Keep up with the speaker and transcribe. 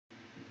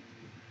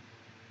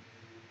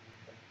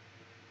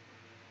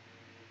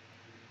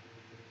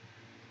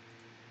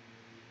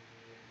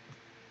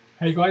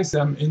Hey guys,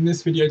 in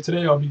this video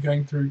today I'll be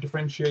going through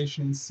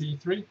differentiation in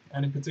C3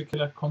 and in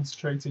particular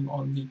concentrating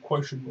on the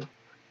quotient rule.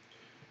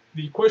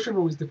 The quotient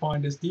rule is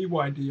defined as dy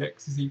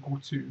dx is equal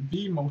to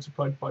v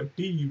multiplied by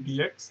du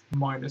dx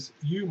minus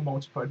u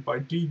multiplied by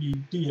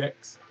dv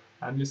dx,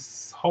 and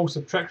this whole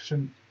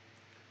subtraction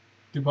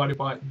divided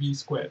by v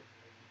squared.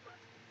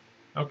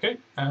 Okay,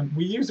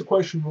 we use the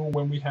quotient rule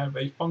when we have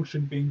a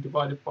function being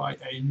divided by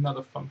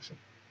another function.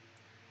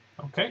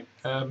 Okay,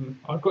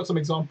 I've got some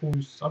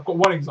examples. I've got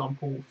one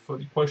example for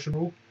the quotient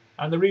rule,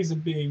 and the reason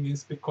being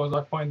is because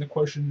I find the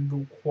quotient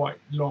rule quite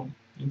long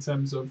in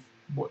terms of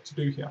what to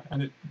do here,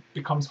 and it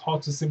becomes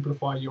hard to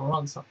simplify your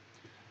answer.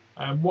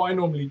 What I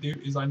normally do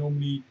is I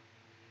normally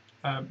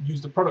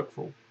use the product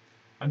rule,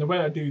 and the way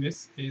I do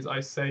this is I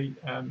say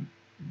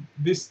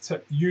this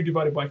u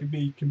divided by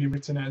v can be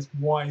written as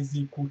y is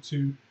equal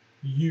to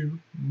u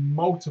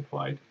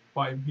multiplied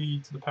by v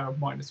to the power of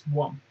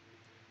 -1,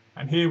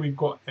 and here we've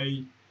got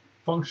a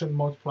function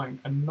multiplying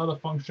another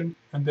function,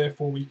 and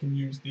therefore we can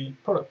use the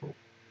product rule.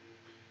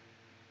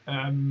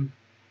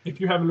 If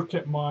you have a look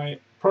at my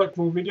product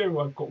rule video,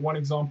 I've got one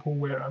example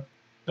where I've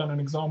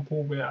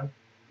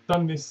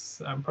done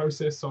this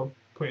process of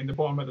putting the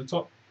bottom at the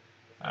top.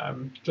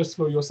 Just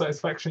for your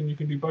satisfaction, you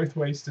can do both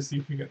ways to see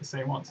if you get the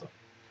same answer.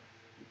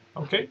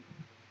 Okay,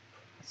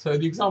 so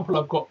the example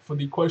I've got for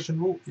the quotient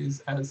rule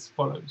is as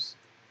follows.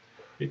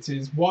 It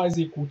is y is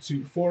equal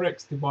to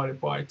 4x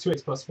divided by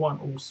 2x plus 1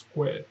 all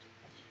squared.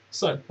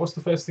 So what's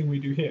the first thing we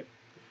do here?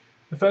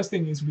 The first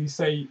thing is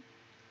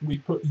we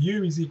put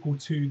u is equal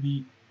to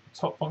the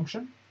top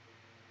function,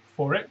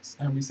 4x,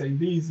 and we say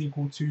v is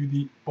equal to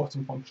the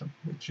bottom function,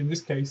 which in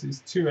this case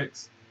is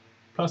 2x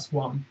plus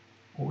 1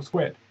 all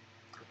squared.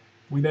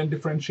 We then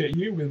differentiate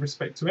u with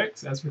respect to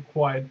x as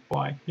required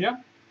by here,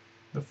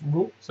 the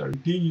rule. So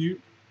du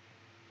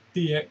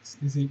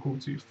dx is equal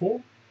to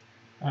 4,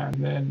 and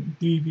then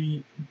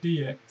dv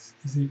dx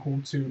is equal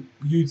to,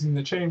 using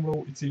the chain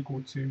rule, it's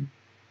equal to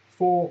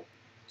 4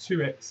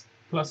 2x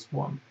plus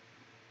 1.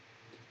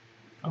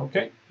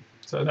 Okay,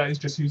 so that is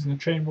just using the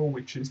chain rule,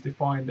 which is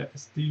defined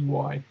as dy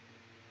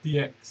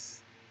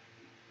dx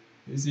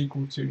is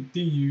equal to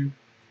du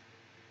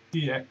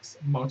dx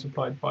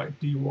multiplied by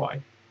dy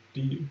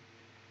du.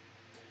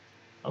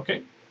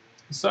 Okay,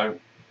 so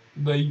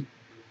the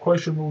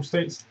quotient rule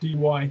states dy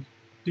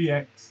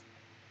dx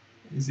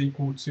is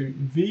equal to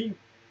v,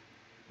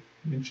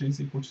 which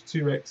is equal to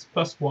 2x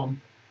plus 1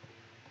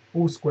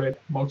 all squared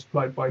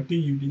multiplied by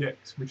du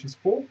dx, which is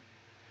 4,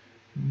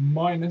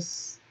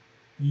 minus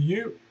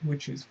u,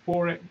 which is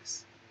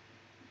 4x,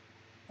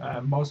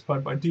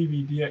 multiplied by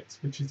dv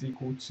dx, which is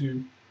equal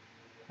to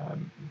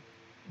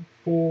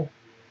 4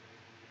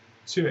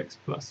 2x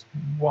plus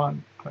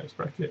 1 close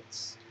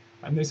brackets,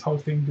 and this whole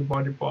thing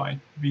divided by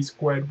v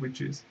squared, which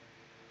is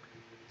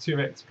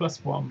 2x plus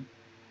 1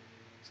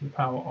 to the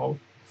power of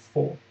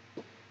 4.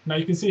 Now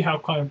you can see how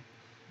it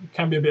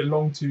can be a bit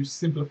long to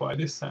simplify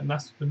this, and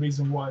that's the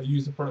reason why I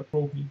use the product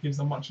rule. It gives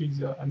a much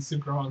easier and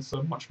simpler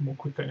answer, much more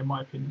quicker in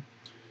my opinion.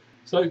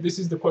 So this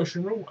is the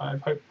quotient rule. I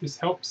hope this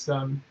helps.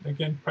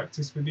 Again,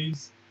 practice with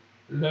these,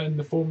 learn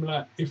the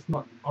formula if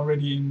not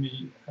already in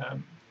the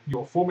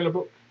your formula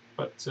book,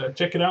 but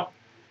check it out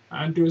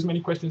and do as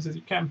many questions as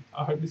you can.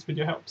 I hope this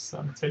video helps.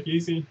 Take it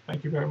easy.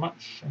 Thank you very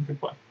much, and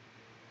goodbye.